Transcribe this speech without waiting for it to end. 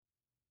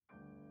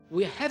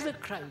we have a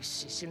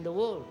crisis in the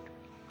world,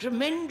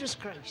 tremendous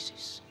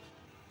crisis,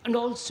 and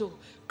also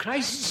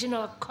crisis in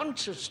our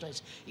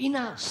consciousness, in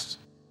us.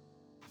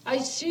 I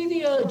see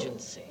the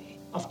urgency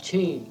of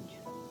change,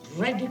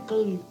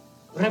 radical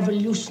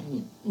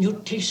revolution,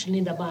 mutation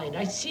in the mind.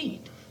 I see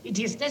it. It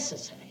is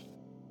necessary.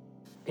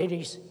 There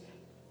is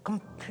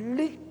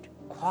complete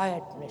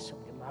quietness of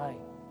the mind,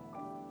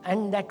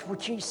 and that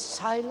which is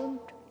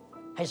silent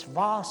has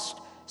vast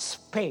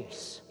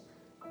space.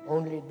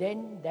 Only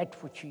then that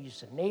which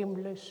is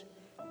nameless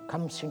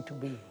comes into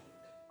being.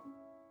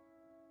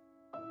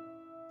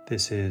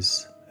 This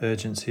is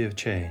Urgency of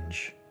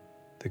Change,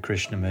 the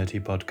Krishnamurti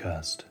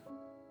podcast.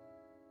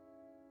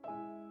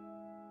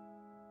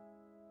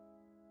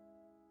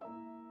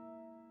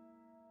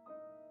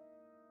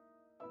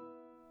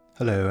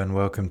 Hello and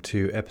welcome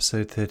to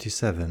episode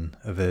 37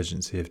 of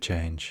Urgency of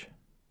Change.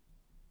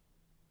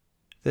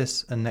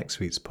 This and next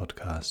week's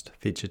podcast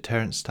feature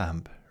Terence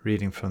Stamp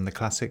reading from the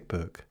classic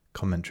book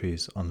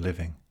Commentaries on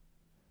Living.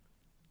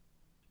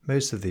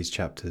 Most of these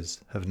chapters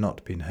have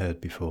not been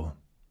heard before.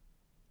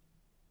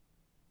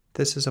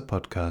 This is a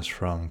podcast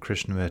from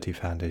Krishnamurti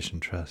Foundation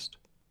Trust.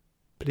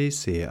 Please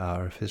see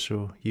our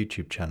official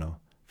YouTube channel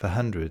for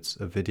hundreds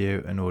of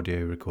video and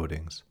audio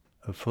recordings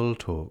of full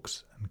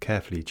talks and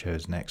carefully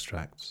chosen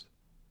extracts.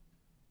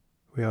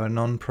 We are a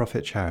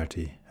non-profit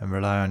charity and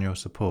rely on your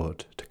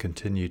support to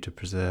continue to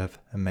preserve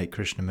and make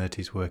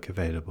Krishnamurti's work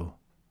available.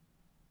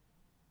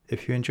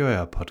 If you enjoy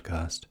our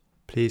podcast,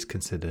 please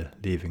consider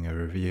leaving a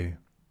review.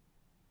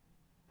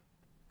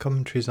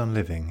 Commentaries on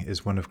Living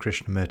is one of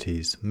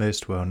Krishnamurti's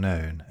most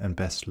well-known and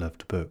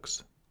best-loved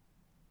books.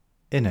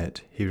 In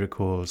it, he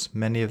recalls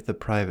many of the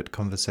private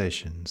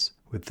conversations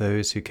with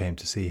those who came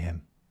to see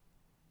him.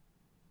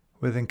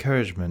 With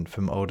encouragement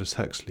from Aldous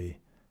Huxley,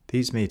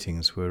 these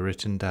meetings were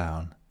written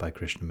down by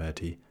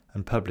Krishnamurti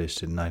and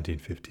published in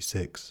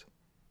 1956.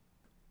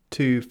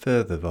 Two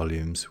further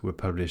volumes were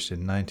published in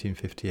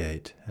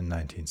 1958 and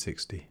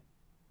 1960.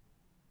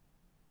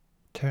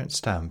 Terence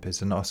Stamp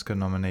is an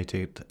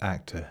Oscar-nominated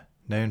actor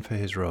known for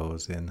his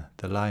roles in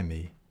The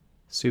Limey,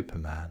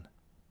 Superman,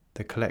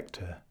 The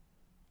Collector,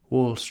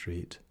 Wall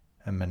Street,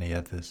 and many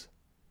others.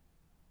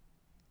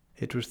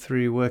 It was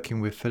through working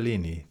with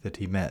Fellini that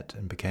he met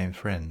and became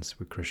friends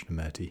with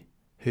Krishnamurti,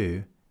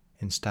 who,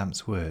 in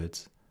Stamp's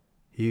words,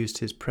 used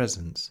his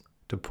presence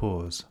to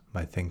pause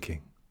my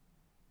thinking.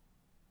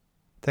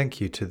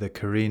 Thank you to the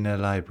Carina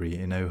Library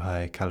in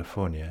Ojai,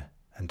 California,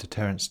 and to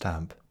Terence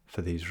Stamp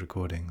for these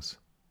recordings.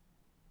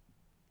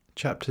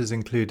 Chapters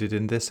included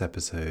in this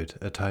episode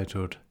are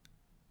titled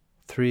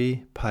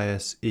 3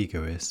 Pious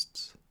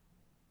Egoists,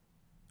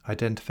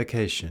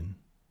 Identification,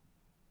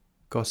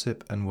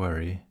 Gossip and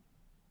Worry,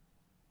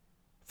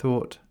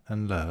 Thought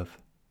and Love,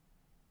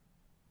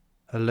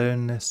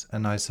 Aloneness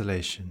and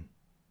Isolation,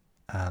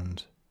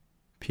 and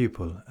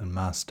Pupil and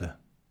Master.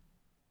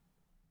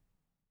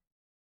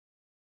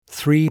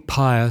 3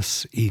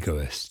 Pious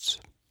Egoists.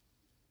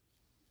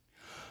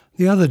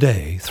 The other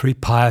day, 3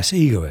 pious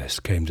egoists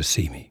came to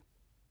see me.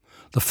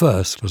 The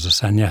first was a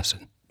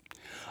sannyasin,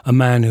 a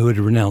man who had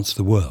renounced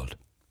the world.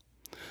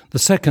 The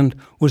second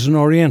was an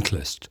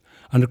Orientalist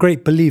and a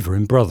great believer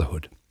in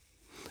brotherhood.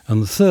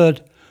 And the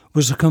third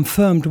was a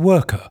confirmed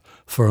worker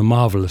for a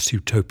marvellous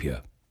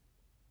utopia.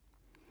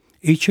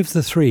 Each of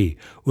the 3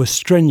 was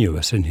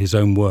strenuous in his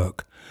own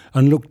work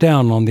and looked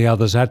down on the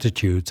other's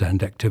attitudes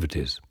and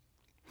activities.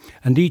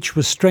 And each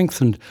was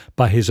strengthened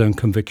by his own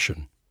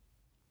conviction.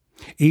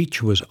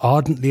 Each was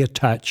ardently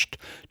attached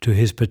to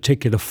his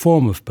particular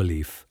form of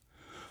belief,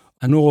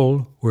 and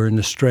all were in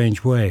a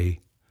strange way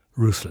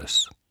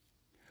ruthless.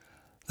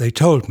 They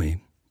told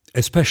me,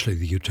 especially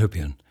the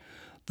utopian,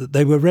 that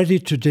they were ready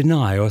to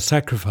deny or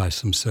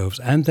sacrifice themselves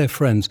and their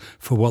friends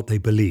for what they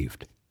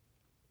believed.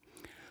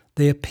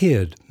 They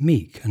appeared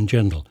meek and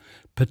gentle,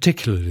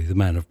 particularly the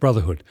man of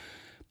brotherhood,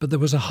 but there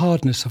was a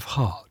hardness of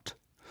heart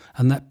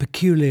and that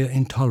peculiar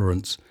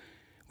intolerance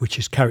which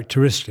is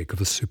characteristic of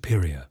the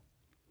superior.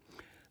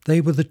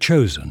 They were the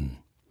chosen,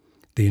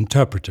 the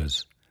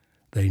interpreters.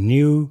 They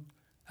knew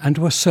and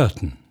were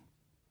certain.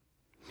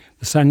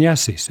 The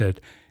sannyasi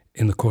said,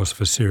 in the course of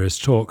a serious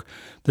talk,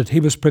 that he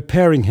was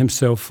preparing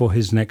himself for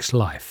his next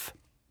life.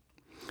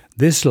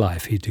 This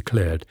life, he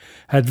declared,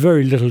 had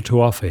very little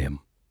to offer him,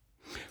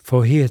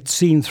 for he had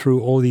seen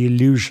through all the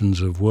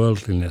illusions of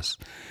worldliness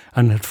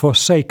and had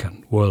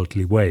forsaken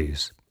worldly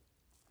ways.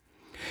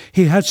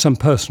 He had some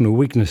personal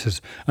weaknesses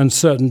and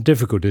certain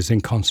difficulties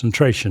in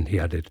concentration, he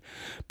added,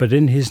 but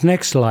in his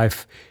next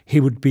life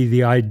he would be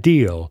the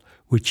ideal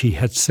which he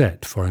had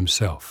set for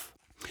himself.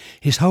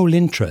 His whole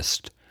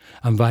interest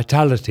and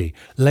vitality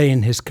lay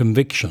in his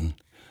conviction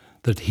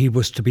that he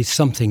was to be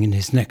something in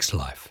his next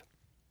life.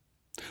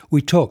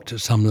 We talked at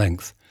some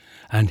length,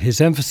 and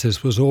his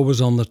emphasis was always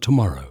on the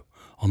tomorrow,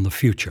 on the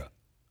future.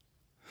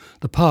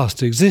 The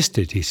past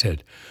existed, he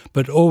said,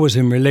 but always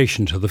in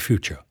relation to the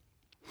future.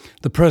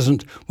 The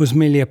present was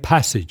merely a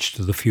passage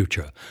to the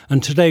future,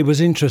 and today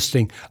was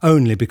interesting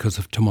only because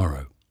of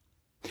tomorrow.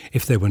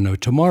 If there were no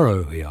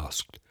tomorrow, he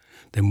asked,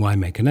 then why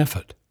make an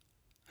effort?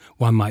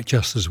 One might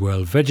just as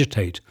well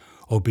vegetate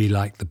or be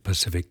like the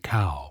Pacific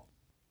cow.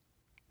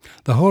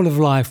 The whole of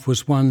life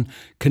was one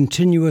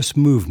continuous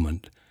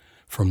movement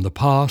from the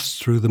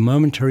past through the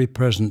momentary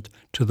present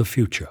to the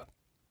future.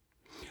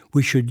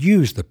 We should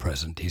use the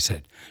present, he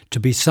said, to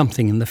be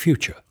something in the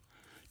future,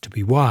 to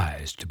be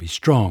wise, to be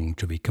strong,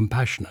 to be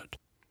compassionate.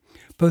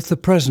 Both the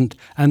present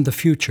and the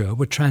future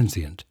were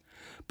transient,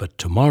 but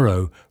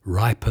tomorrow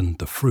ripened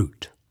the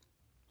fruit.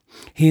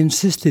 He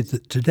insisted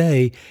that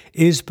today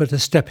is but a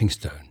stepping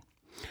stone,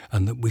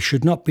 and that we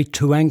should not be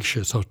too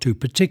anxious or too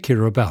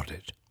particular about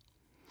it.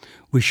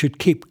 We should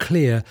keep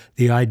clear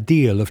the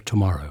ideal of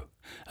tomorrow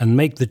and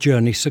make the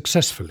journey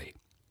successfully.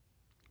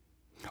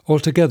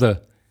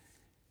 Altogether,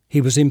 he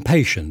was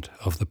impatient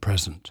of the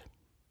present.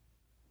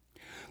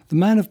 The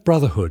man of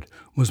brotherhood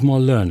was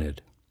more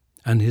learned,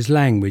 and his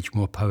language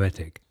more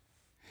poetic.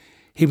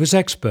 He was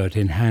expert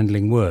in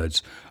handling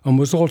words and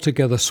was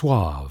altogether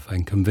suave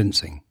and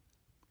convincing.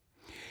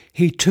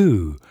 He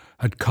too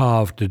had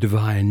carved a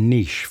divine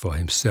niche for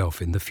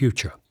himself in the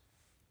future.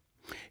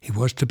 He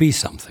was to be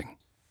something.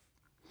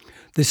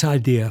 This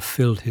idea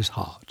filled his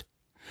heart,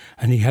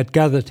 and he had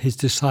gathered his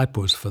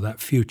disciples for that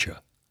future.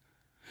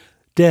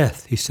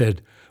 Death, he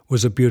said,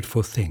 was a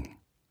beautiful thing,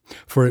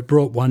 for it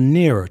brought one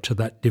nearer to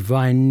that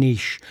divine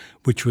niche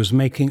which was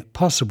making it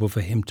possible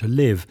for him to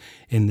live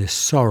in this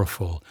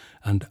sorrowful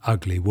and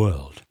ugly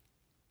world.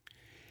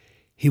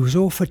 He was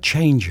all for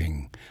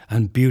changing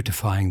and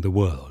beautifying the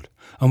world,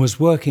 and was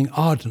working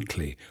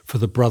ardently for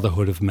the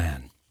brotherhood of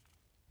man.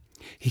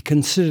 He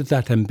considered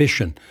that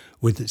ambition,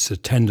 with its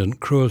attendant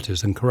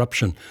cruelties and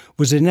corruption,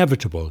 was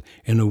inevitable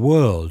in a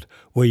world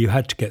where you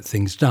had to get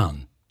things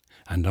done.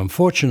 And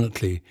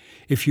unfortunately,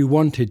 if you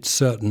wanted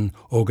certain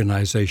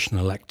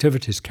organizational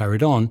activities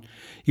carried on,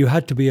 you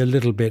had to be a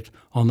little bit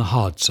on the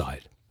hard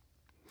side.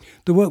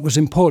 The work was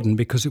important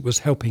because it was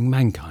helping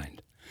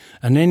mankind,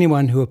 and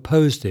anyone who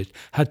opposed it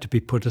had to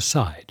be put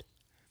aside.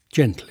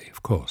 Gently,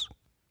 of course.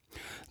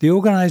 The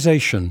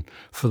organization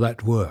for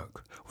that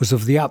work was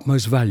of the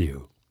utmost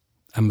value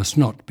and must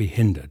not be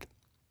hindered.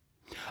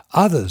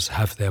 Others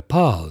have their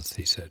paths,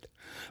 he said,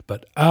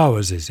 but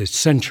ours is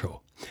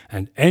essential,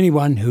 and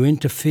anyone who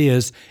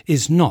interferes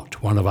is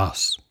not one of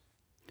us.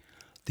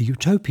 The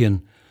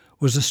utopian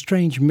was a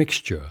strange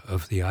mixture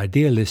of the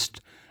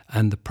idealist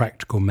and the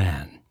practical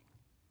man.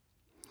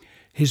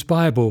 His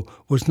Bible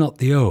was not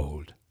the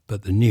old,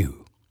 but the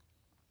new.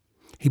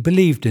 He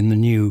believed in the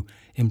new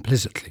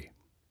implicitly.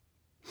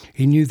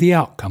 He knew the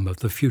outcome of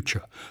the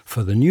future,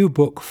 for the new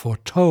book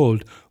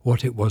foretold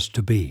what it was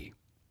to be.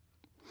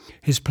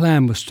 His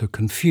plan was to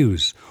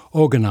confuse,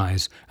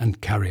 organize,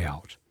 and carry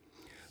out.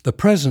 The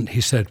present,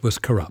 he said, was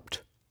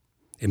corrupt.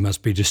 It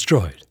must be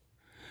destroyed.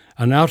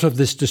 And out of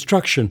this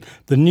destruction,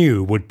 the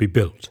new would be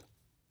built.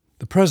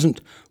 The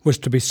present was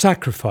to be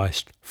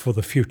sacrificed for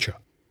the future.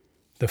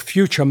 The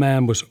future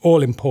man was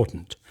all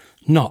important,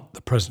 not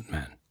the present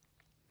man.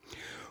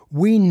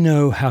 We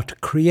know how to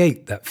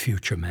create that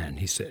future man,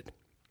 he said.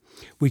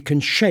 We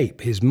can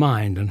shape his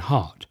mind and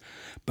heart,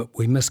 but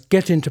we must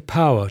get into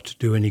power to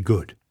do any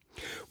good.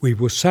 We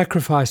will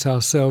sacrifice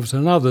ourselves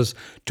and others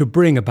to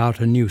bring about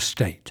a new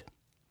state.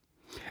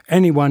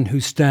 Anyone who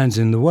stands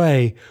in the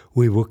way,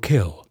 we will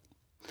kill,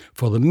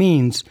 for the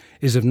means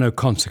is of no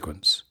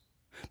consequence.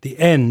 The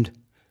end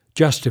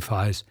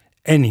justifies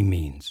any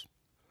means.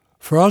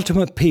 For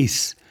ultimate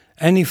peace,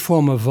 any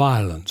form of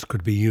violence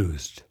could be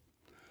used.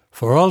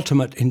 For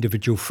ultimate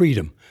individual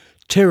freedom,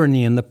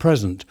 tyranny in the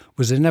present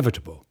was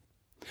inevitable.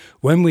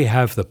 When we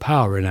have the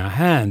power in our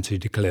hands, he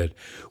declared,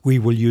 we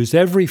will use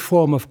every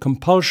form of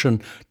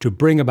compulsion to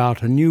bring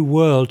about a new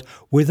world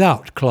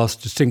without class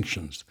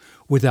distinctions,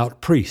 without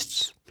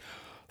priests.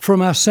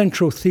 From our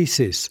central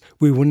thesis,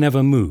 we will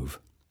never move.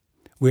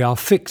 We are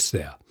fixed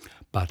there,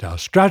 but our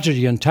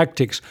strategy and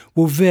tactics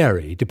will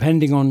vary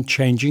depending on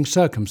changing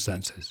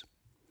circumstances.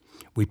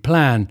 We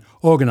plan,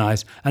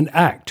 organize, and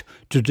act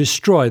to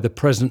destroy the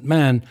present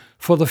man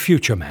for the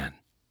future man.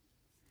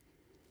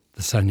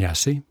 The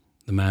sannyasi,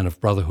 the man of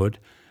brotherhood,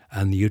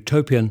 and the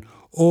utopian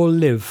all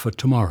live for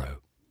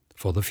tomorrow,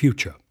 for the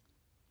future.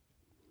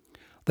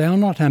 They are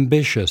not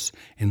ambitious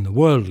in the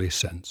worldly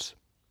sense.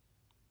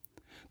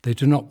 They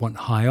do not want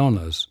high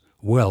honours,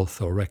 wealth,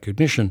 or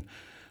recognition,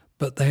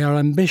 but they are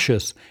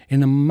ambitious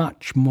in a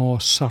much more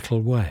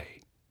subtle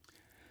way.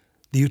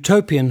 The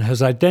utopian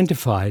has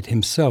identified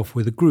himself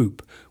with a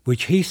group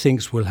which he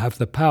thinks will have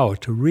the power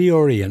to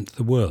reorient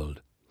the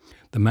world.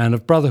 The man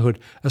of brotherhood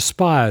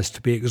aspires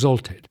to be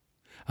exalted,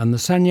 and the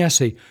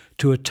sannyasi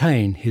to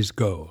attain his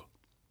goal.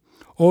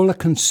 All are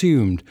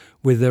consumed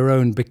with their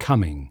own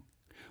becoming,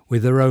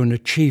 with their own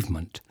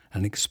achievement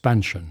and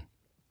expansion.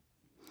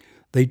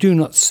 They do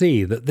not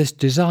see that this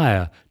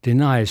desire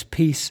denies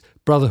peace,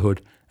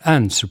 brotherhood,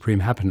 and supreme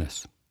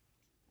happiness.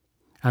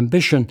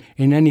 Ambition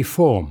in any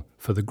form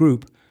for the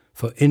group,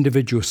 for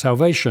individual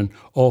salvation,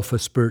 or for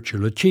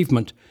spiritual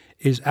achievement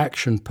is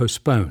action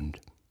postponed.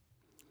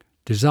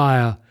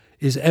 Desire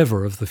is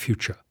ever of the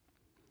future.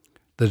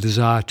 The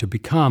desire to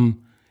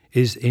become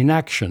is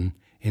inaction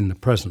in the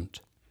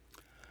present.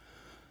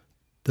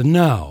 The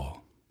now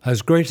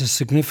has greater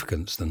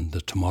significance than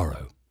the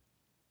tomorrow.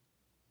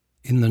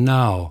 In the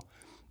now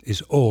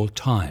is all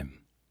time.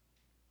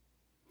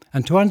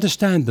 And to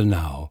understand the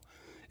now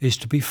is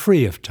to be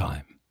free of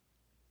time.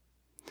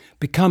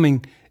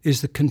 Becoming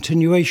is the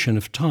continuation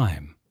of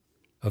time,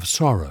 of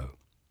sorrow.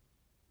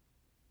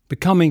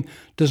 Becoming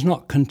does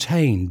not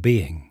contain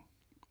being.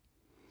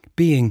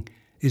 Being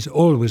is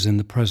always in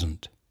the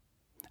present,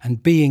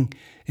 and being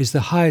is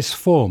the highest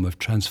form of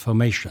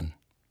transformation.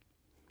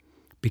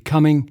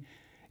 Becoming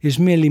is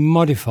merely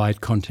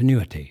modified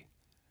continuity,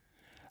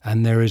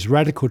 and there is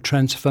radical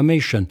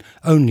transformation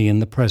only in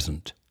the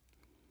present,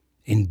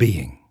 in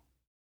being.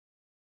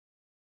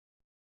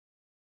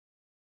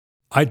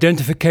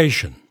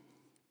 Identification.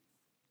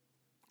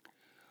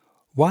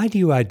 Why do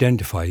you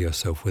identify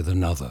yourself with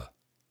another,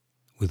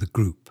 with a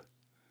group,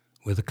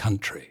 with a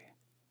country?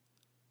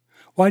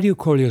 Why do you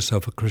call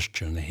yourself a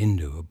Christian, a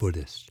Hindu, a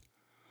Buddhist?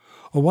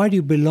 Or why do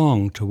you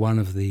belong to one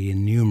of the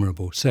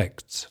innumerable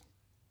sects?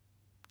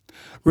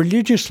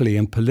 Religiously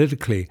and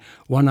politically,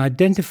 one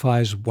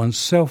identifies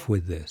oneself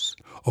with this,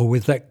 or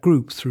with that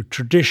group through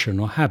tradition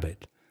or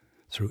habit,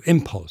 through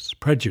impulse,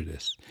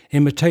 prejudice,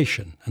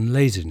 imitation, and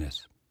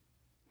laziness.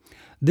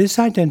 This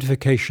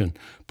identification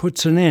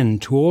puts an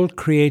end to all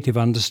creative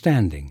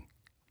understanding.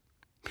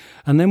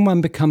 And then one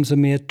becomes a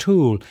mere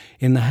tool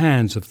in the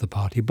hands of the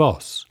party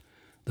boss,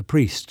 the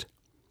priest,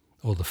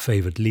 or the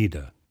favoured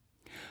leader.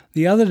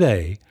 The other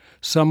day,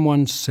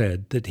 someone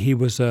said that he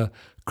was a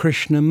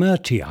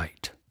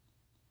Krishnamurtiite,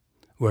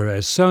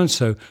 whereas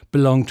so-and-so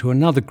belonged to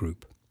another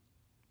group.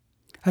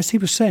 As he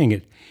was saying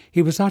it,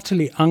 he was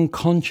utterly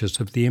unconscious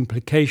of the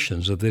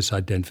implications of this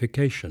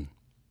identification.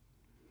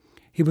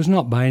 He was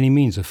not by any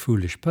means a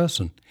foolish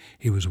person.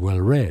 He was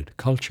well-read,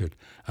 cultured,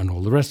 and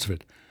all the rest of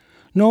it.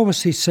 Nor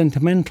was he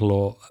sentimental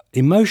or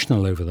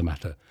emotional over the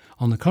matter.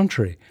 On the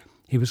contrary,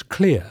 he was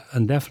clear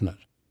and definite.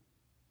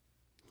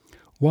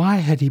 Why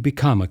had he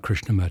become a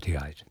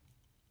Krishnamurtiite?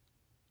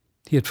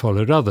 He had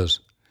followed others,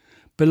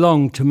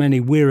 belonged to many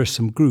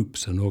wearisome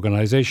groups and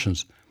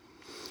organizations,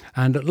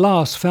 and at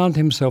last found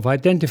himself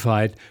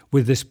identified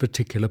with this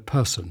particular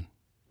person.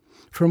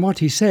 From what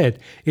he said,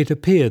 it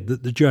appeared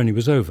that the journey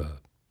was over.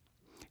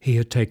 He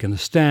had taken a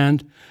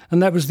stand,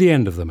 and that was the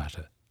end of the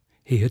matter.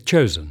 He had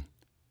chosen,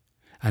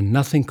 and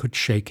nothing could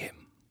shake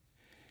him.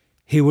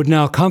 He would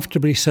now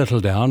comfortably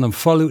settle down and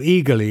follow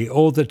eagerly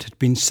all that had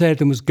been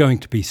said and was going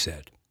to be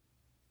said.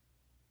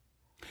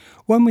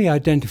 When we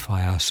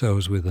identify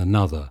ourselves with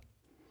another,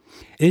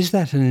 is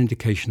that an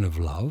indication of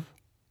love?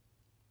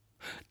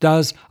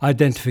 Does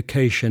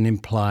identification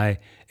imply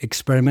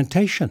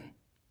experimentation?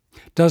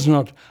 Does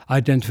not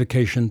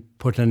identification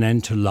put an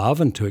end to love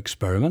and to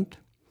experiment?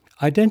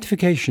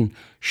 Identification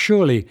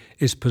surely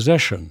is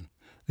possession,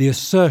 the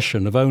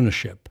assertion of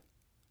ownership.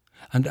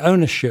 And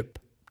ownership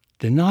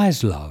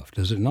denies love,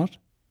 does it not?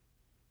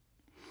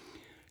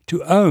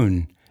 To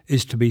own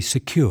is to be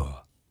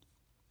secure.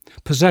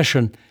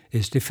 Possession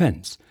is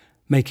defense,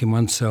 making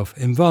oneself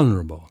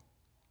invulnerable.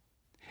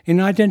 In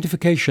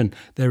identification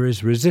there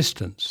is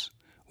resistance,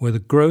 whether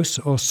gross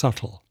or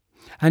subtle.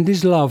 And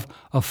is love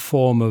a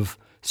form of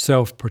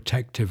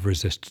self-protective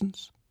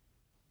resistance?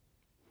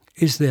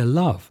 Is there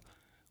love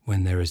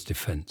when there is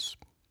defense?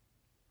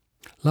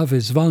 Love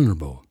is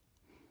vulnerable,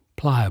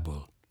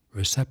 pliable,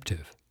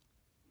 receptive.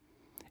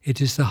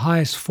 It is the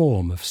highest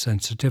form of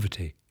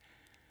sensitivity,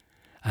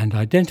 and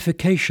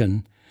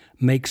identification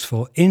makes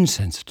for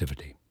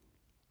insensitivity.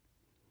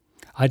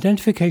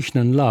 Identification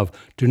and love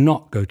do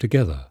not go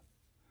together,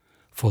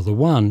 for the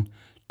one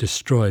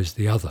destroys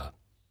the other.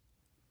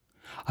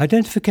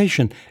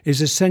 Identification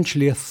is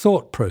essentially a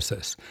thought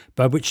process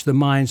by which the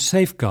mind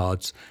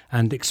safeguards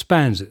and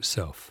expands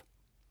itself.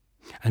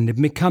 And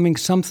in becoming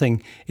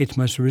something, it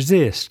must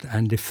resist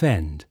and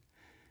defend.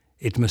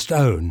 It must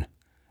own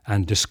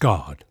and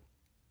discard.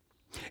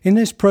 In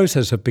this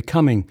process of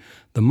becoming,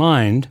 the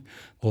mind,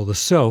 or the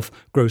self,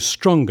 grows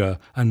stronger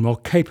and more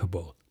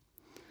capable.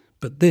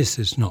 But this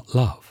is not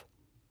love.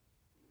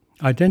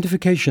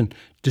 Identification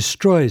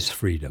destroys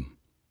freedom.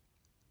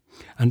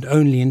 And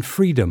only in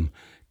freedom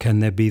can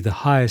there be the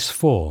highest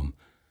form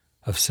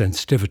of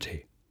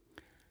sensitivity.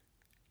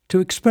 To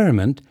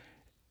experiment,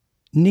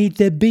 need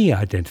there be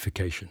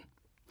identification?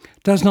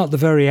 Does not the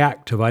very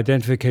act of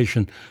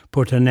identification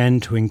put an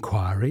end to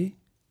inquiry,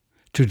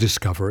 to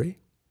discovery?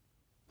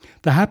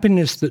 The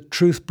happiness that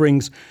truth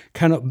brings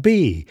cannot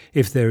be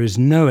if there is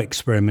no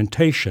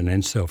experimentation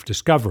in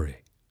self-discovery.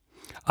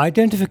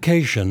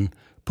 Identification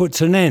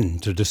puts an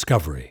end to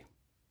discovery.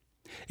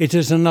 It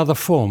is another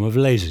form of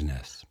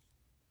laziness.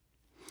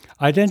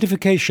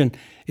 Identification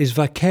is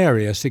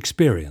vicarious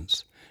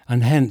experience,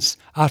 and hence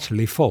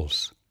utterly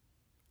false.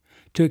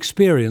 To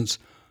experience,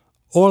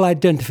 all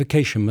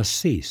identification must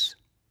cease.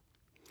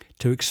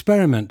 To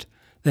experiment,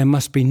 there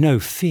must be no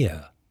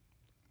fear.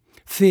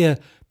 Fear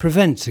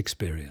prevents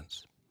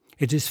experience.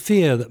 It is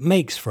fear that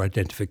makes for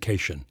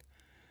identification.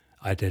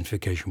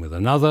 Identification with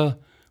another,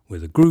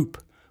 with a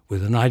group,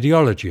 with an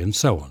ideology, and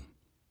so on.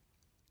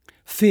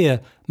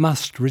 Fear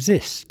must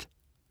resist,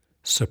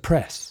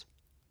 suppress,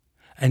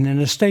 And in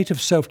a state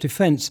of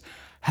self-defence,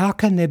 how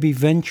can there be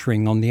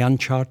venturing on the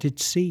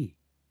uncharted sea?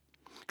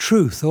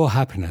 Truth or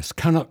happiness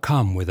cannot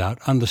come without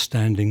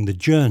understanding the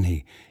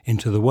journey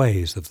into the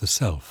ways of the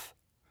self.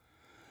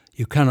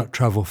 You cannot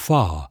travel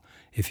far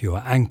if you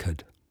are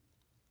anchored.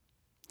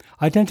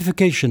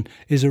 Identification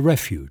is a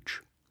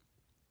refuge.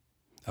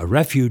 A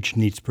refuge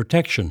needs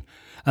protection,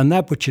 and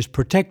that which is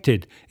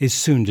protected is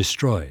soon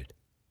destroyed.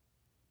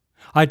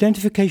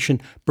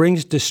 Identification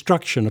brings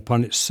destruction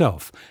upon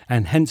itself,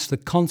 and hence the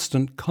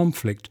constant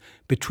conflict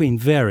between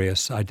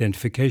various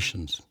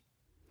identifications.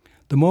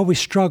 The more we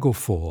struggle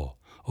for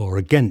or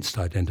against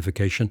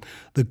identification,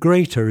 the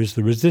greater is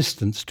the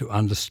resistance to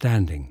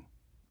understanding.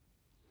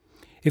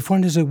 If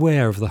one is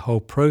aware of the whole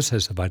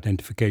process of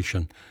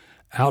identification,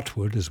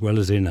 outward as well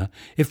as inner,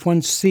 if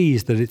one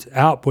sees that its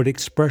outward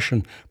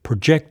expression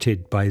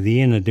projected by the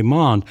inner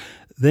demand,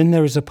 then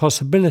there is a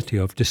possibility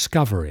of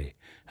discovery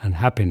and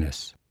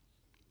happiness.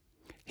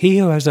 He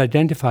who has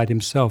identified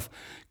himself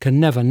can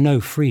never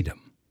know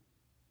freedom,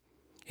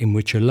 in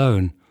which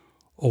alone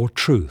all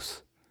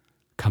truth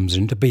comes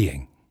into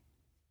being.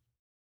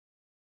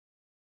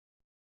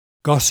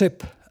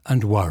 Gossip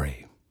and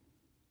worry.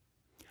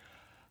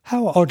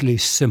 How oddly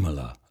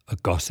similar are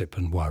gossip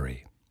and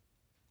worry.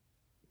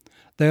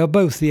 They are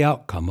both the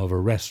outcome of a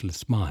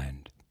restless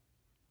mind.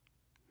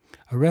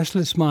 A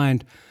restless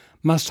mind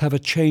must have a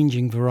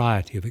changing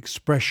variety of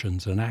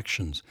expressions and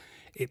actions.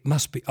 It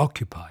must be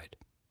occupied.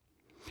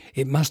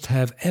 It must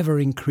have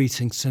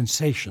ever-increasing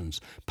sensations,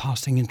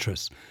 passing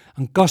interests,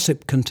 and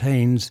gossip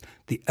contains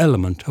the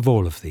element of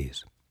all of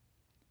these.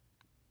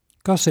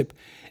 Gossip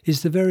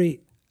is the very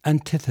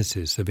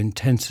antithesis of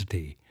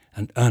intensity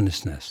and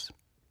earnestness.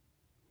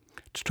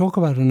 To talk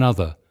about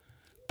another,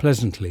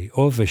 pleasantly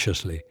or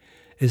viciously,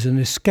 is an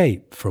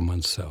escape from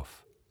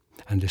oneself,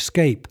 and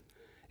escape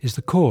is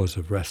the cause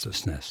of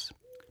restlessness.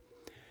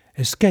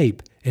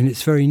 Escape in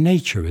its very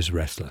nature is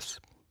restless.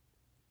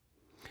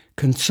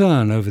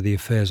 Concern over the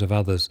affairs of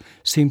others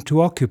seems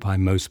to occupy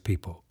most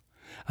people,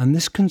 and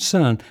this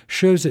concern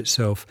shows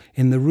itself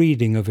in the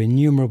reading of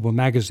innumerable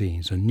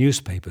magazines and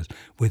newspapers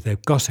with their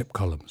gossip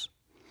columns,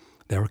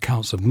 their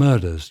accounts of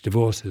murders,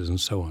 divorces, and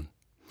so on.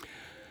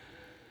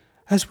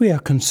 As we are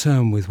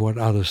concerned with what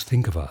others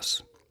think of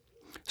us,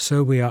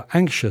 so we are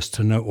anxious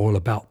to know all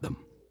about them.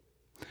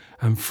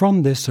 And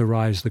from this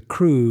arise the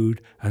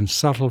crude and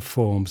subtle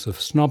forms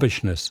of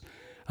snobbishness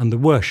and the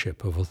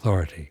worship of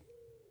authority.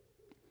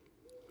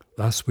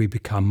 Thus we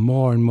become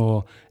more and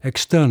more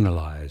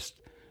externalized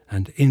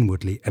and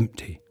inwardly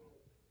empty.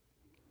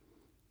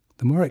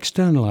 The more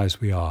externalized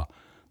we are,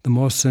 the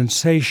more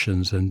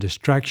sensations and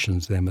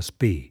distractions there must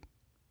be.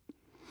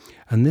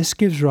 And this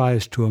gives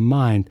rise to a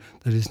mind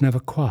that is never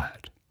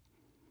quiet,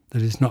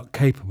 that is not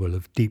capable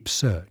of deep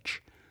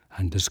search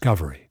and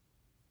discovery.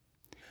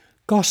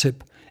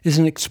 Gossip is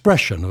an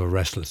expression of a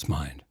restless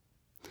mind,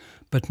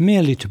 but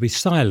merely to be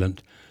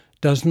silent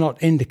does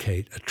not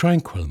indicate a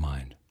tranquil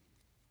mind.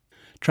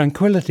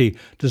 Tranquility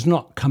does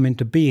not come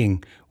into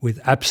being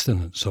with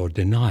abstinence or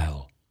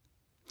denial.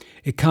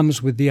 It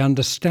comes with the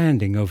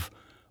understanding of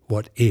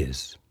what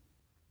is.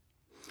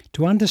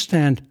 To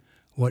understand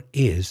what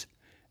is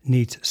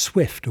needs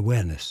swift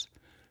awareness,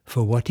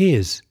 for what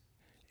is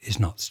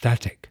not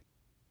static.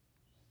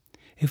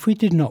 If we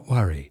did not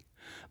worry,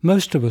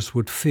 most of us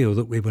would feel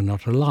that we were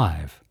not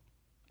alive.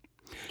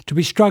 To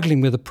be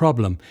struggling with a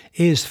problem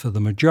is, for the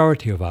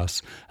majority of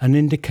us, an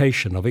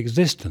indication of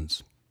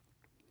existence.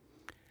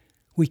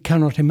 We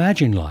cannot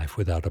imagine life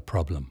without a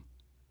problem.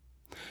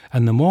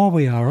 And the more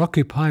we are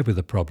occupied with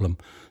a problem,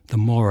 the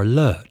more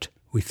alert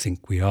we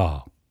think we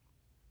are.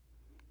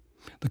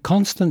 The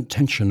constant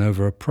tension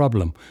over a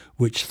problem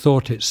which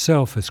thought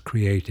itself has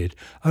created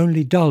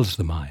only dulls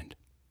the mind,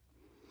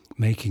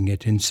 making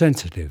it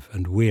insensitive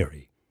and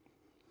weary.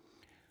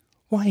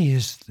 Why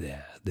is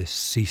there this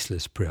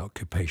ceaseless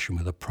preoccupation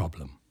with a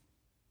problem?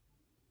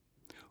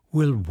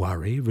 Will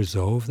worry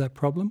resolve that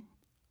problem?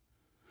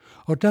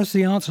 Or does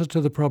the answer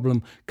to the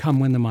problem come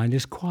when the mind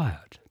is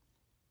quiet?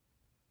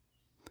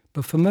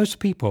 But for most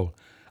people,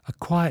 a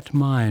quiet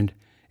mind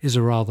is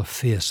a rather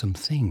fearsome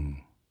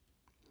thing.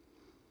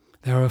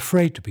 They are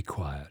afraid to be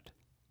quiet,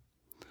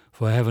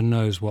 for heaven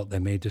knows what they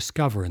may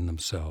discover in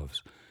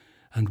themselves,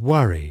 and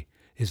worry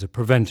is a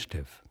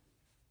preventative.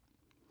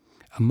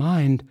 A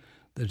mind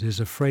that is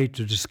afraid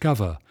to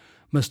discover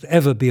must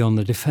ever be on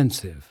the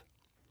defensive,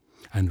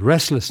 and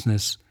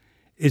restlessness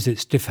is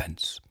its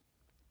defense.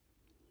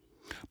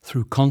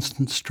 Through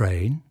constant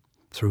strain,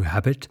 through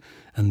habit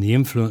and the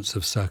influence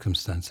of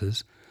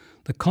circumstances,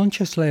 the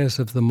conscious layers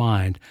of the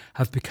mind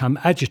have become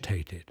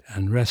agitated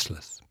and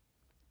restless.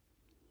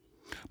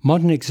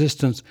 Modern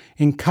existence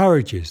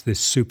encourages this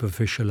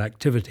superficial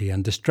activity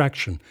and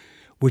distraction,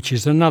 which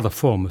is another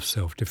form of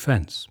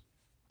self-defense.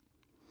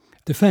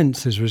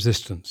 Defense is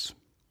resistance,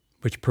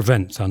 which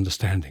prevents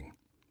understanding.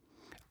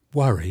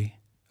 Worry,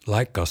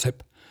 like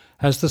gossip,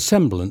 has the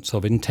semblance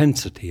of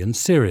intensity and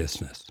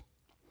seriousness.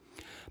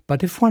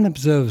 But if one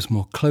observes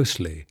more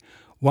closely,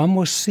 one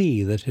will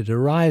see that it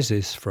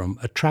arises from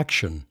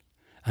attraction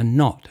and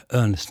not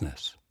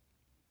earnestness.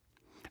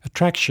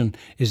 attraction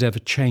is ever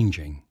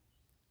changing.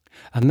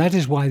 And that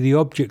is why the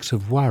objects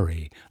of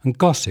worry and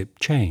gossip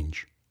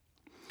change.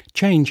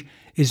 Change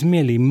is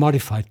merely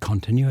modified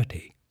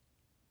continuity.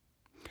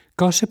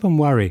 Gossip and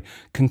worry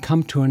can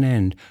come to an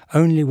end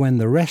only when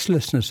the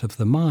restlessness of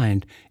the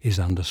mind is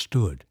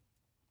understood.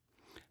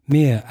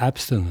 Mere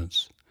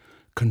abstinence,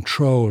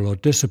 control or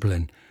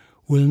discipline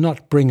will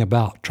not bring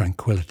about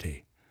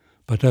tranquility,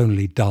 but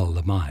only dull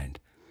the mind,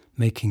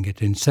 making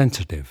it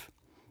insensitive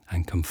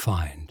and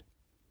confined.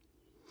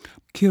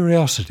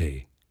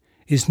 Curiosity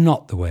is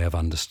not the way of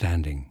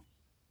understanding.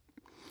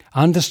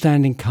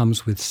 Understanding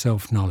comes with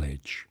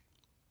self-knowledge.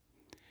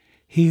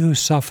 He who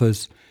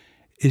suffers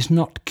is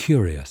not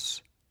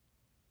curious,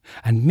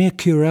 and mere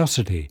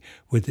curiosity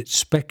with its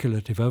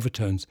speculative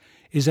overtones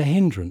is a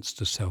hindrance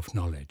to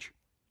self-knowledge.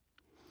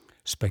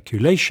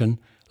 Speculation,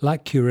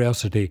 like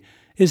curiosity,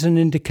 is an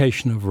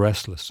indication of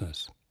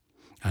restlessness,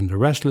 and a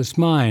restless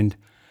mind,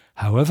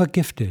 however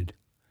gifted,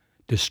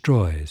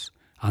 destroys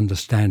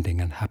understanding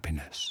and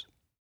happiness.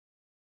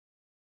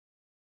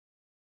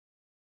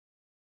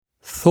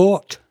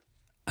 Thought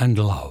and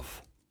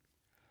love.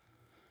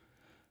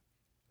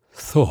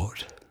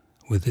 Thought,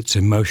 with its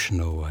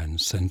emotional and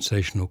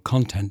sensational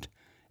content,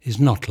 is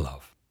not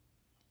love.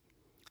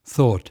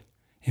 Thought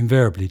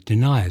invariably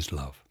denies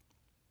love.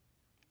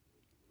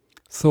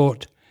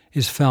 Thought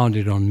is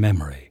founded on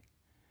memory,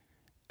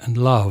 and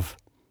love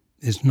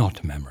is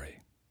not memory.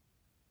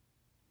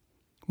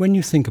 When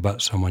you think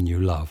about someone you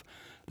love,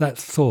 that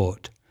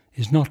thought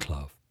is not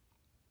love.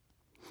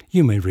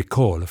 You may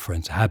recall a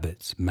friend's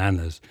habits,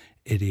 manners,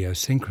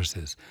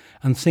 idiosyncrasies,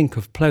 and think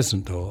of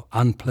pleasant or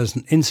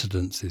unpleasant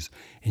incidences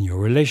in your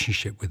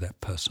relationship with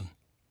that person.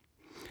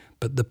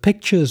 But the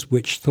pictures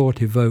which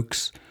thought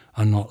evokes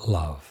are not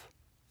love.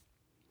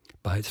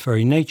 By its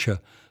very nature,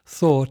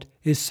 thought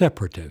is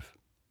separative.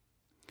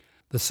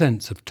 The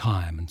sense of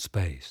time and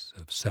space,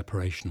 of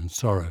separation and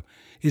sorrow,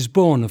 is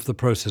born of the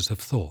process of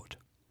thought,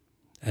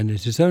 and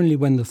it is only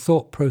when the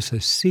thought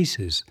process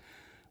ceases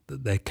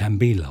that there can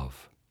be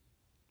love.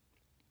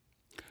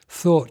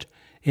 Thought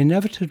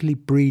inevitably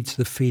breeds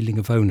the feeling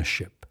of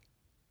ownership,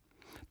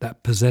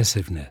 that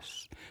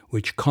possessiveness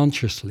which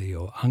consciously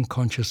or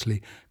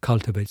unconsciously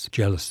cultivates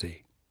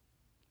jealousy.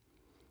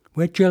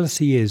 Where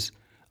jealousy is,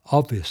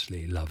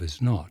 obviously love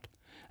is not,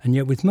 and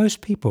yet with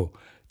most people,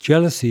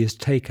 jealousy is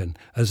taken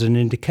as an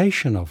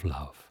indication of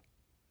love.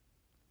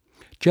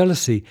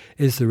 Jealousy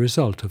is the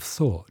result of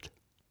thought.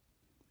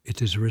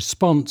 It is a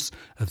response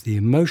of the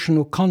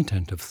emotional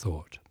content of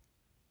thought.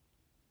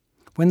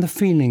 When the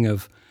feeling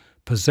of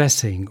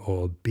possessing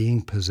or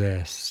being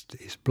possessed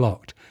is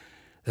blocked,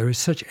 there is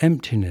such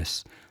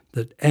emptiness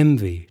that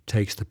envy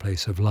takes the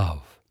place of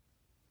love.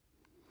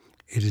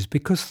 It is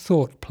because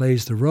thought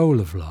plays the role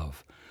of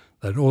love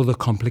that all the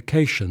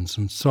complications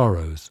and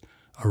sorrows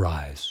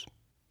arise.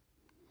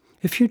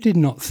 If you did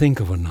not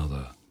think of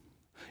another,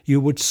 you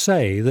would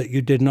say that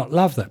you did not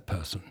love that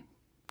person.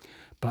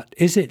 But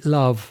is it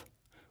love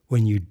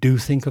when you do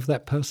think of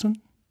that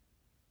person?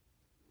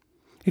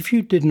 If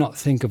you did not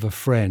think of a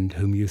friend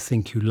whom you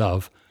think you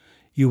love,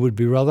 you would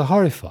be rather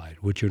horrified,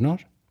 would you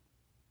not?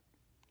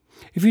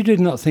 If you did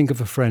not think of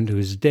a friend who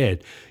is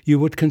dead, you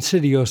would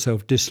consider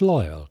yourself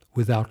disloyal,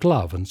 without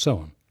love, and so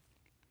on.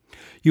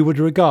 You would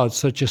regard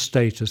such a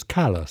state as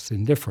callous,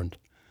 indifferent,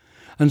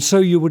 and so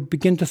you would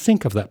begin to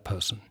think of that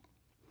person.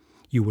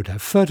 You would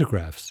have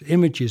photographs,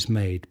 images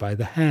made by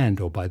the hand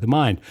or by the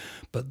mind,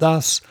 but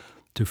thus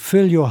to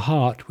fill your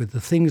heart with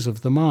the things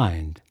of the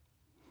mind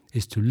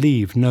is to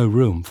leave no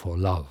room for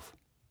love.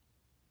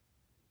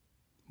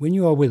 When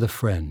you are with a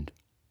friend,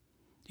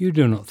 you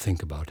do not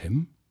think about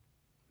him.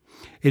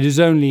 It is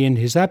only in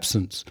his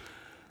absence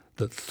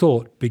that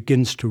thought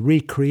begins to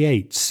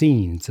recreate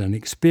scenes and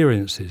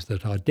experiences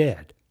that are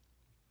dead.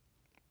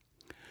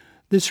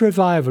 This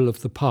revival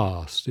of the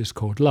past is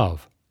called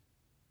love.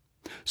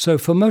 So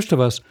for most of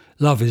us,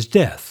 love is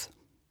death,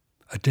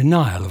 a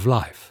denial of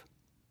life.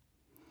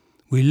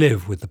 We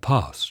live with the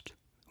past,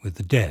 with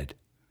the dead.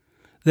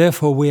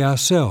 Therefore we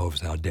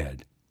ourselves are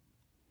dead,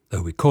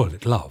 though we call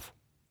it love.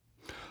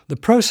 The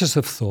process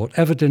of thought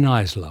ever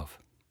denies love.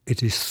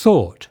 It is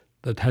thought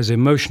that has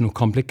emotional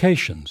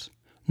complications,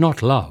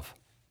 not love.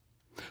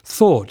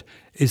 Thought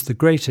is the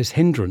greatest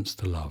hindrance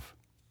to love.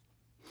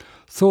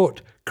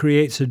 Thought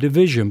creates a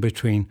division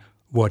between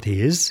what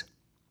is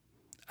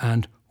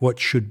and what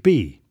should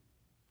be.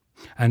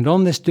 And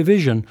on this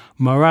division,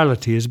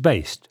 morality is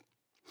based.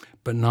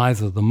 But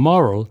neither the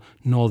moral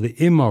nor the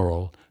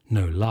immoral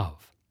know love.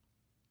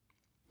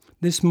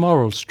 This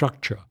moral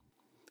structure,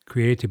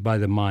 created by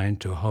the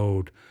mind to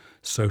hold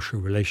social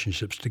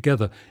relationships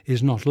together,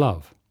 is not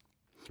love,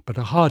 but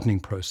a hardening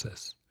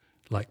process,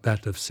 like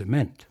that of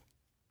cement.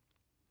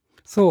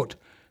 Thought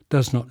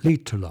does not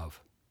lead to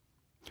love.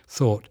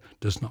 Thought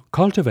does not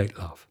cultivate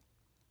love.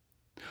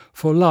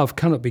 For love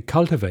cannot be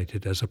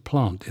cultivated as a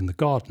plant in the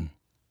garden.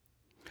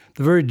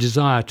 The very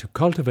desire to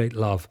cultivate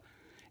love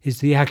is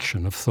the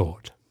action of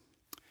thought.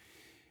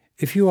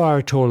 If you are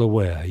at all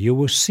aware, you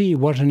will see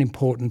what an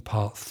important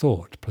part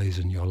thought plays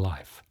in your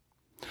life.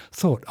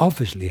 Thought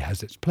obviously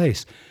has its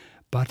place,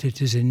 but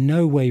it is in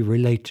no way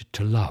related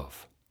to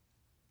love.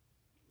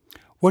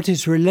 What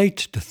is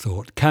related to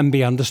thought can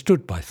be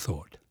understood by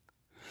thought,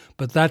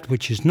 but that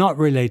which is not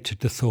related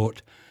to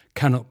thought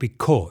cannot be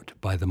caught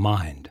by the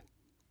mind.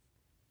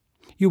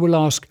 You will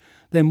ask,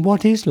 then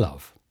what is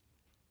love?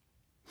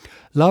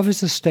 Love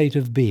is a state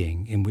of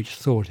being in which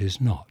thought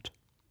is not.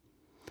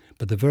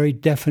 But the very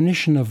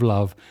definition of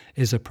love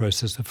is a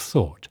process of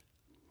thought,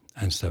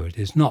 and so it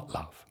is not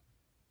love.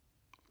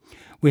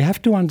 We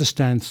have to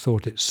understand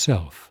thought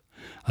itself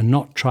and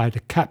not try to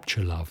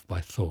capture love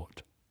by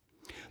thought.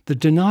 The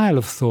denial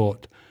of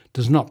thought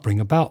does not bring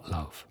about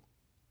love.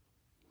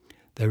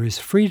 There is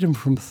freedom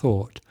from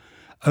thought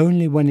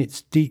only when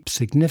its deep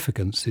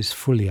significance is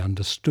fully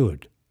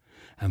understood,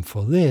 and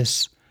for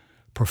this,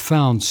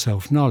 profound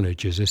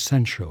self-knowledge is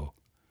essential,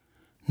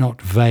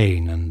 not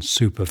vain and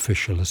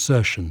superficial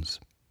assertions.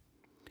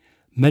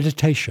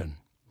 Meditation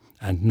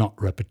and not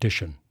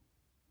repetition.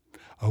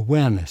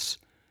 Awareness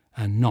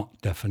and not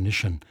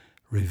definition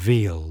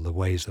reveal the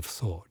ways of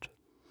thought.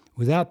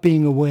 Without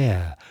being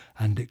aware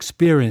and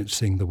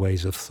experiencing the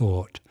ways of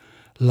thought,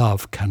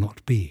 love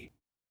cannot be.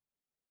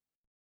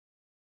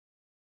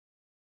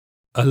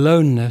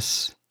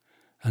 Aloneness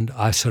and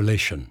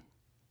isolation.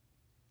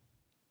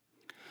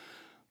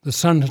 The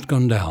sun had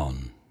gone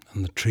down,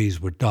 and the trees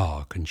were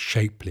dark and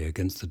shapely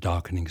against the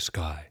darkening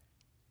sky.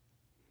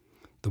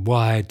 The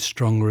wide,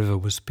 strong river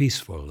was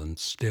peaceful and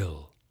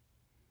still.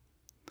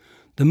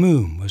 The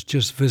moon was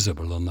just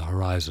visible on the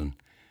horizon.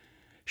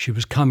 She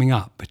was coming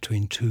up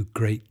between two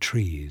great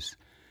trees,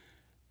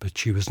 but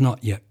she was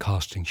not yet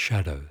casting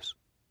shadows.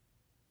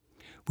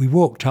 We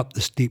walked up the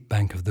steep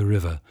bank of the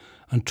river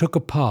and took a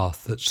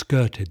path that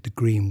skirted the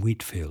green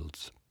wheat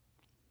fields.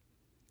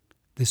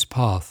 This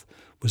path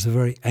was a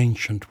very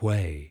ancient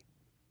way.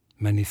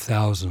 Many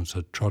thousands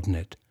had trodden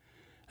it,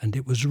 and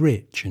it was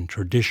rich in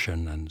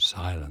tradition and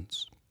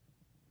silence.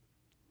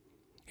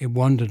 It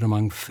wandered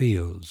among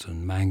fields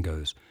and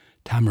mangoes,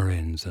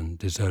 tamarinds and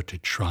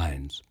deserted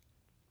shrines.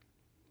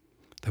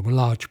 There were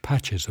large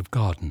patches of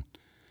garden,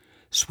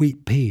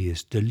 sweet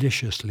peas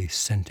deliciously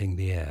scenting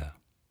the air.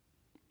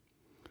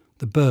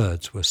 The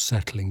birds were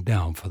settling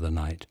down for the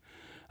night,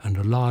 and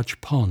a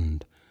large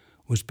pond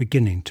was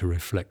beginning to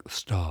reflect the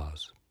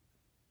stars.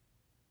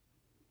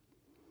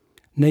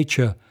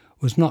 Nature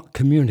was not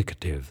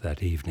communicative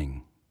that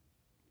evening.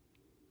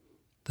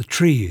 The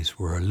trees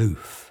were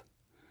aloof.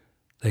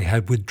 They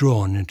had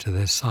withdrawn into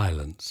their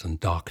silence and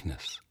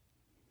darkness.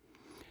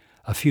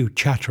 A few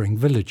chattering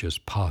villagers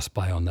passed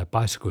by on their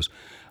bicycles,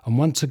 and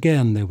once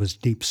again there was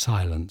deep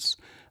silence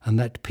and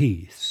that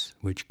peace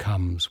which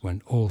comes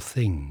when all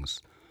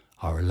things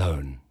are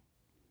alone.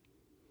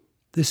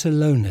 This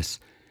aloneness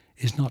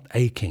is not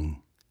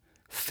aching,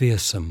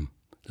 fearsome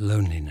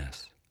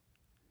loneliness.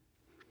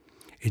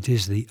 It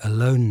is the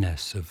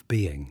aloneness of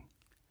being.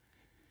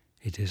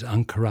 It is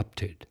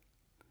uncorrupted,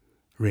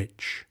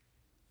 rich,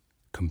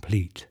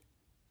 complete.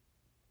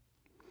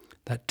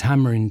 That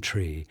tamarind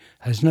tree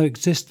has no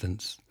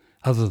existence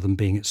other than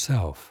being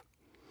itself.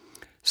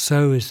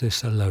 So is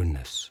this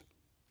aloneness.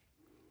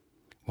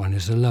 One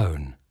is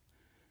alone,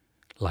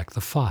 like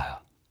the fire,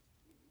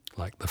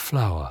 like the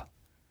flower,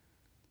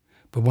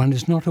 but one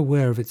is not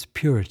aware of its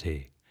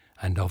purity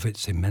and of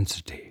its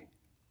immensity.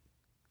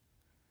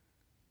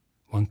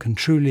 One can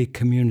truly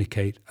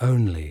communicate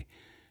only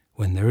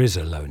when there is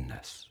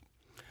aloneness.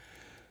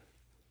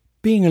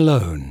 Being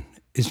alone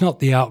is not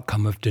the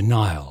outcome of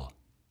denial,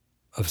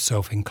 of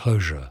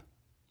self-enclosure.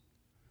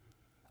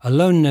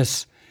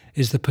 Aloneness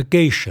is the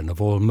purgation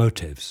of all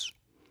motives,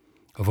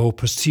 of all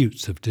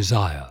pursuits of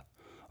desire,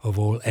 of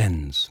all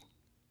ends.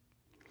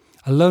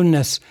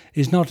 Aloneness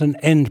is not an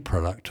end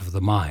product of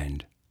the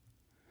mind.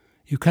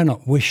 You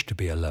cannot wish to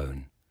be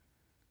alone.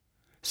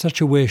 Such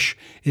a wish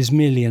is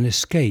merely an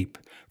escape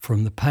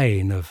from the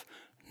pain of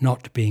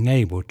not being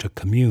able to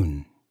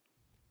commune.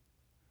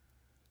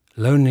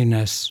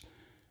 Loneliness,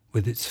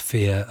 with its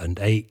fear and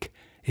ache,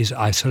 is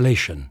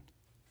isolation,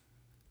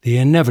 the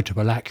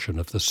inevitable action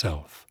of the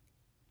self.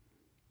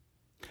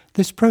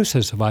 This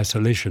process of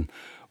isolation,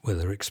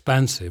 whether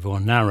expansive or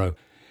narrow,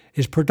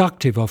 is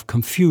productive of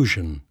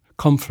confusion,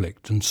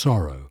 conflict and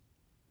sorrow.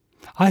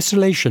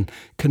 Isolation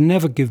can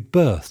never give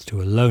birth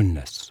to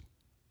aloneness.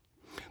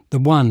 The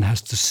one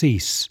has to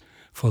cease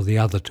for the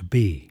other to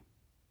be.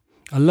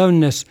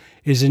 Aloneness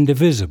is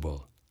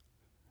indivisible,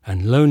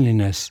 and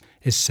loneliness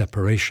is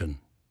separation.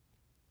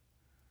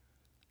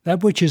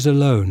 That which is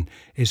alone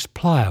is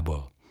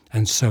pliable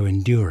and so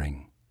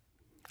enduring.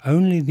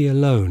 Only the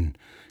alone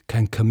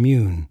can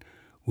commune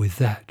with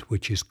that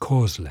which is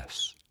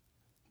causeless,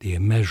 the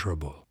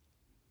immeasurable.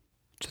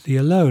 To the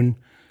alone,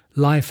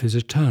 life is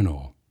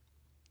eternal.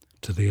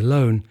 To the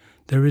alone,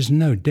 there is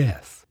no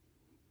death.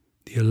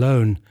 The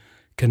alone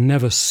can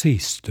never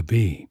cease to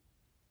be.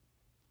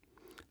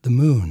 The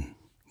moon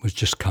was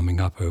just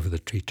coming up over the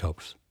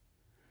treetops,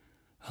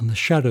 and the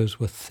shadows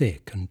were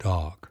thick and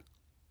dark.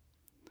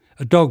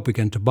 A dog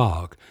began to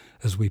bark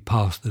as we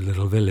passed the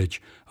little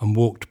village and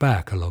walked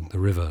back along the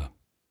river.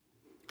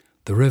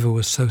 The river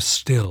was so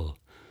still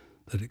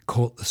that it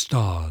caught the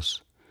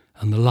stars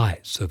and the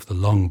lights of the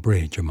long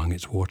bridge among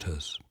its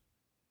waters.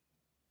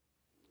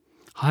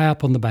 High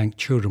up on the bank,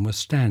 children were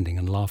standing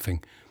and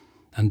laughing,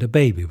 and a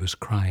baby was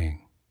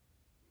crying.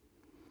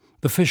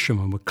 The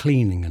fishermen were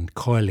cleaning and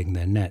coiling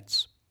their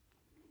nets.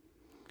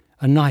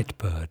 A night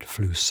bird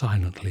flew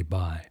silently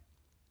by.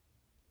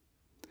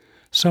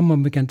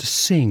 Someone began to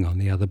sing on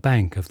the other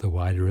bank of the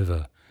wide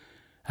river,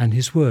 and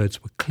his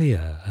words were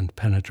clear and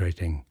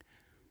penetrating.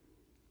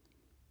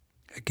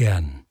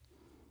 Again,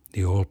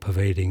 the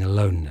all-pervading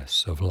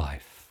aloneness of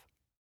life.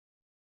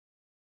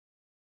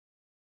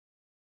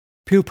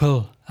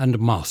 Pupil and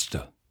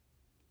master.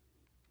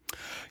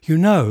 You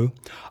know,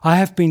 I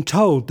have been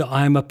told that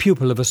I am a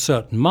pupil of a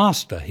certain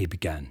master, he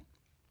began.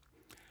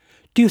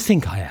 Do you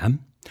think I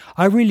am?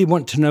 I really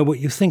want to know what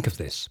you think of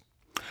this.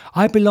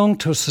 I belong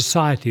to a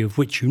society of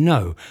which you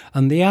know,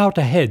 and the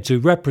outer heads who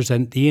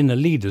represent the inner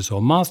leaders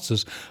or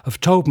masters have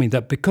told me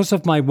that because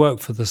of my work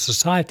for the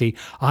society,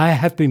 I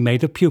have been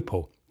made a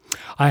pupil.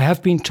 I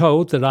have been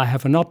told that I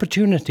have an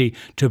opportunity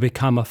to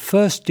become a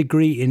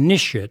first-degree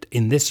initiate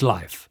in this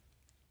life.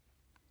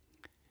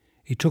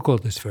 He took all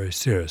this very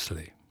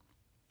seriously,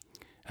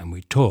 and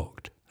we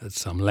talked at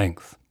some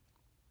length.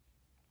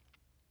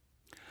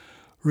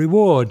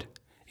 Reward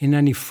in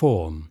any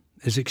form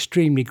is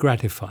extremely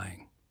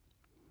gratifying,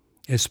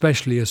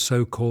 especially a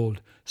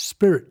so-called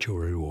spiritual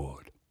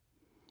reward,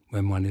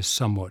 when one is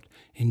somewhat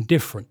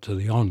indifferent to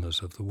the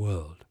honours of the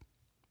world.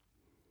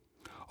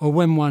 Or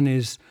when one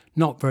is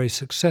not very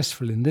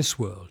successful in this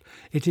world,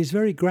 it is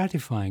very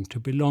gratifying to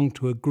belong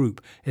to a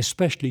group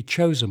especially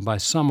chosen by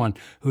someone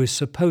who is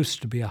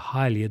supposed to be a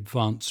highly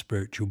advanced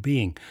spiritual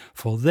being,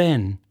 for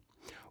then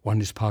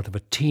one is part of a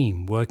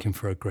team working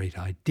for a great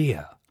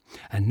idea,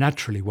 and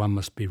naturally one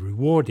must be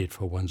rewarded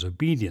for one's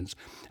obedience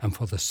and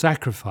for the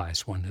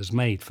sacrifice one has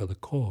made for the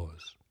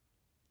cause.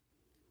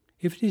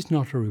 If it is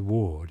not a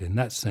reward in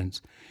that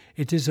sense,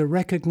 it is a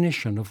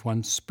recognition of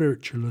one's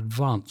spiritual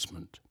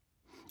advancement,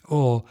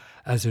 or,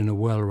 as in a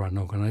well-run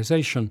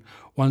organisation,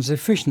 one's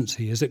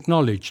efficiency is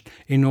acknowledged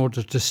in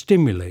order to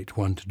stimulate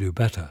one to do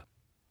better.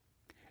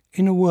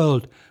 In a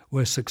world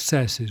where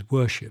success is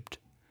worshipped,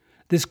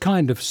 this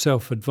kind of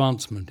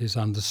self-advancement is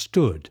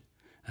understood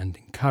and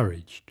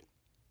encouraged.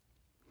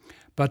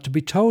 But to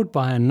be told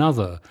by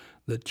another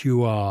that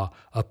you are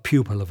a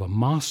pupil of a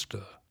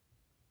master,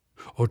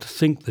 or to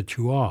think that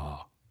you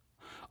are,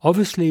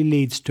 obviously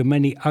leads to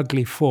many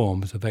ugly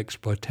forms of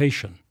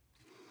exploitation.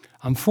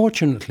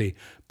 Unfortunately,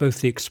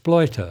 both the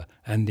exploiter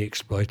and the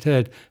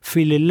exploited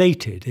feel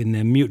elated in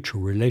their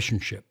mutual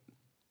relationship.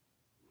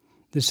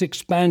 This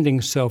expanding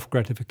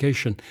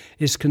self-gratification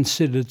is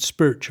considered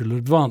spiritual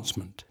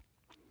advancement,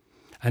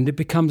 and it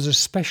becomes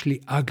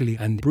especially ugly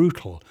and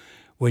brutal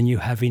when you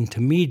have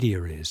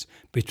intermediaries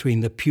between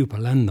the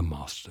pupil and the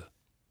master,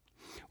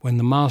 when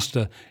the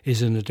master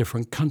is in a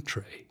different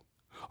country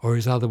or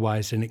is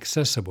otherwise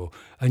inaccessible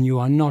and you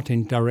are not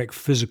in direct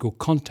physical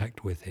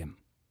contact with him.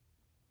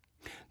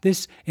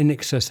 This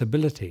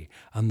inaccessibility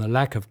and the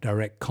lack of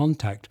direct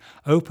contact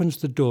opens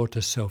the door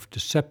to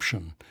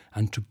self-deception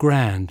and to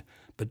grand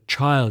but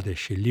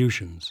childish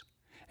illusions,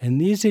 and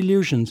these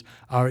illusions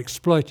are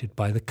exploited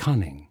by the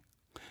cunning,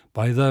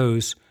 by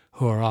those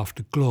who are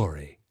after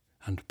glory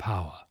and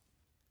power.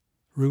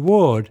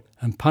 Reward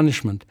and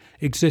punishment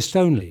exist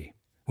only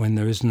when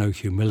there is no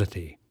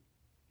humility.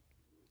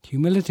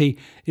 Humility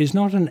is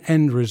not an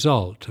end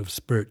result of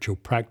spiritual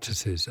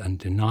practices and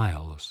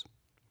denials.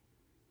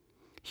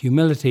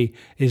 Humility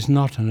is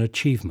not an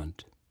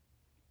achievement.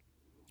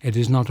 It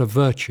is not a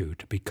virtue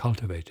to be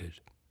cultivated.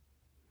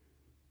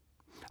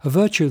 A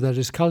virtue that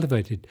is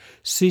cultivated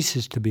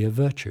ceases to be a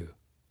virtue,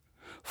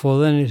 for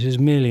then it is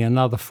merely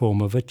another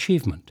form of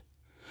achievement,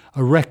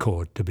 a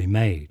record to be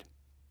made.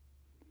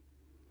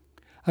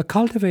 A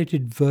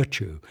cultivated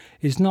virtue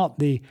is not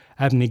the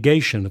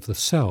abnegation of the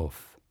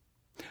self,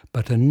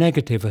 but a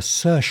negative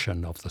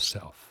assertion of the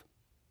self.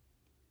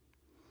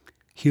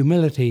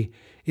 Humility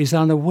is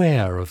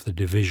unaware of the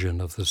division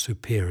of the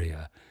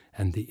superior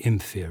and the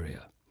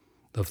inferior,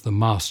 of the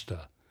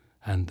master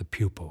and the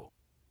pupil.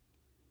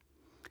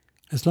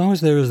 As long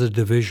as there is a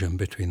division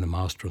between the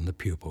master and the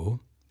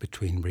pupil,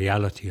 between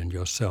reality and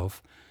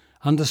yourself,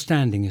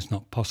 understanding is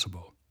not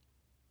possible.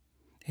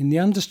 In the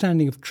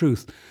understanding of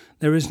truth,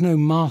 there is no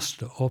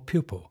master or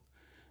pupil,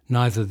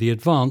 neither the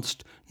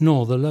advanced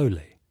nor the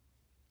lowly.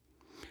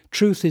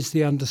 Truth is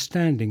the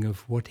understanding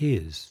of what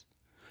is,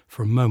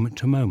 from moment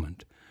to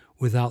moment,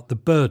 without the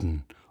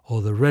burden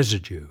or the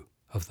residue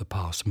of the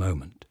past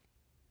moment.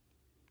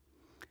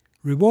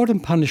 Reward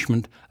and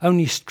punishment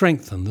only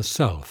strengthen the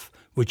self,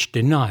 which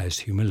denies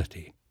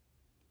humility.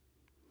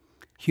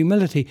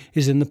 Humility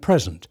is in the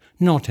present,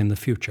 not in the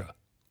future.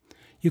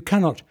 You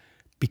cannot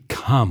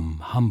become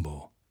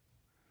humble.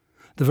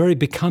 The very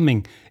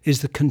becoming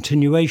is the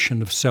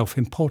continuation of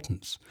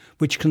self-importance,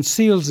 which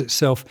conceals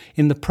itself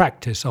in the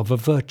practice of a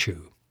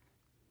virtue.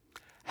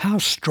 How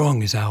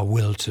strong is our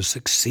will to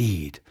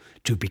succeed,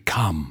 to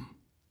become?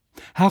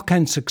 How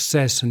can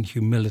success and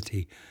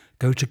humility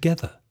go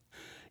together?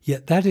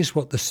 Yet that is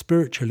what the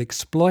spiritual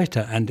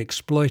exploiter and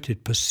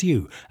exploited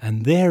pursue,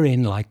 and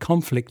therein lie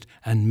conflict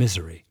and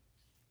misery.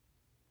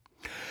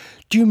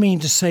 Do you mean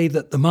to say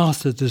that the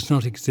master does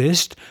not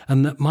exist,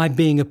 and that my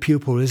being a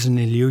pupil is an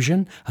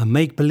illusion, a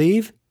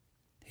make-believe?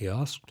 He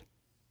asked.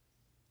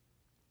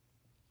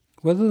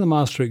 Whether the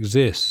master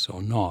exists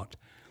or not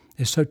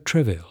is so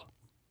trivial.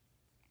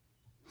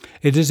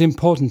 It is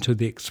important to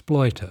the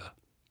exploiter,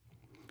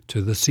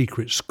 to the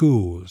secret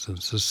schools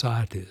and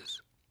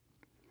societies.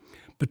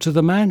 But to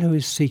the man who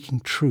is seeking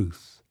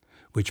truth,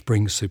 which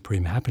brings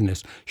supreme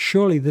happiness,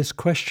 surely this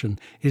question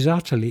is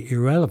utterly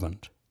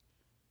irrelevant.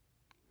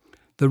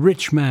 The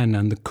rich man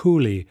and the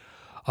coolie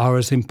are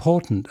as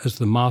important as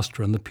the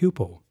master and the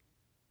pupil.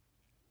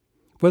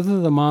 Whether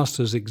the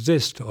masters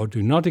exist or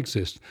do not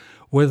exist,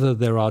 whether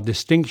there are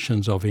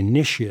distinctions of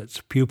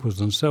initiates, pupils,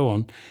 and so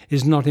on,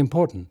 is not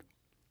important.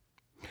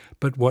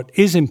 But what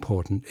is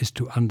important is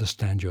to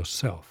understand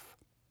yourself.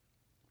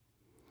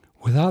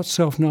 Without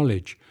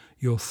self-knowledge,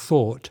 your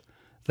thought,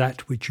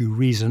 that which you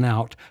reason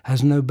out,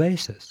 has no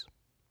basis.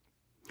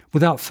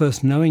 Without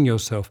first knowing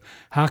yourself,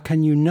 how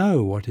can you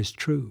know what is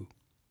true?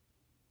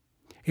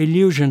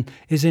 Illusion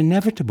is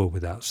inevitable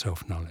without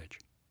self-knowledge.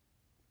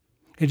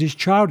 It is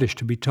childish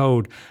to be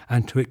told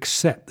and to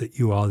accept that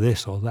you are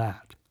this or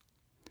that.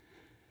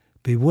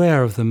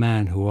 Beware of the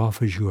man who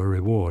offers you a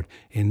reward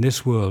in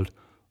this world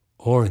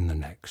or in the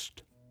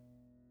next.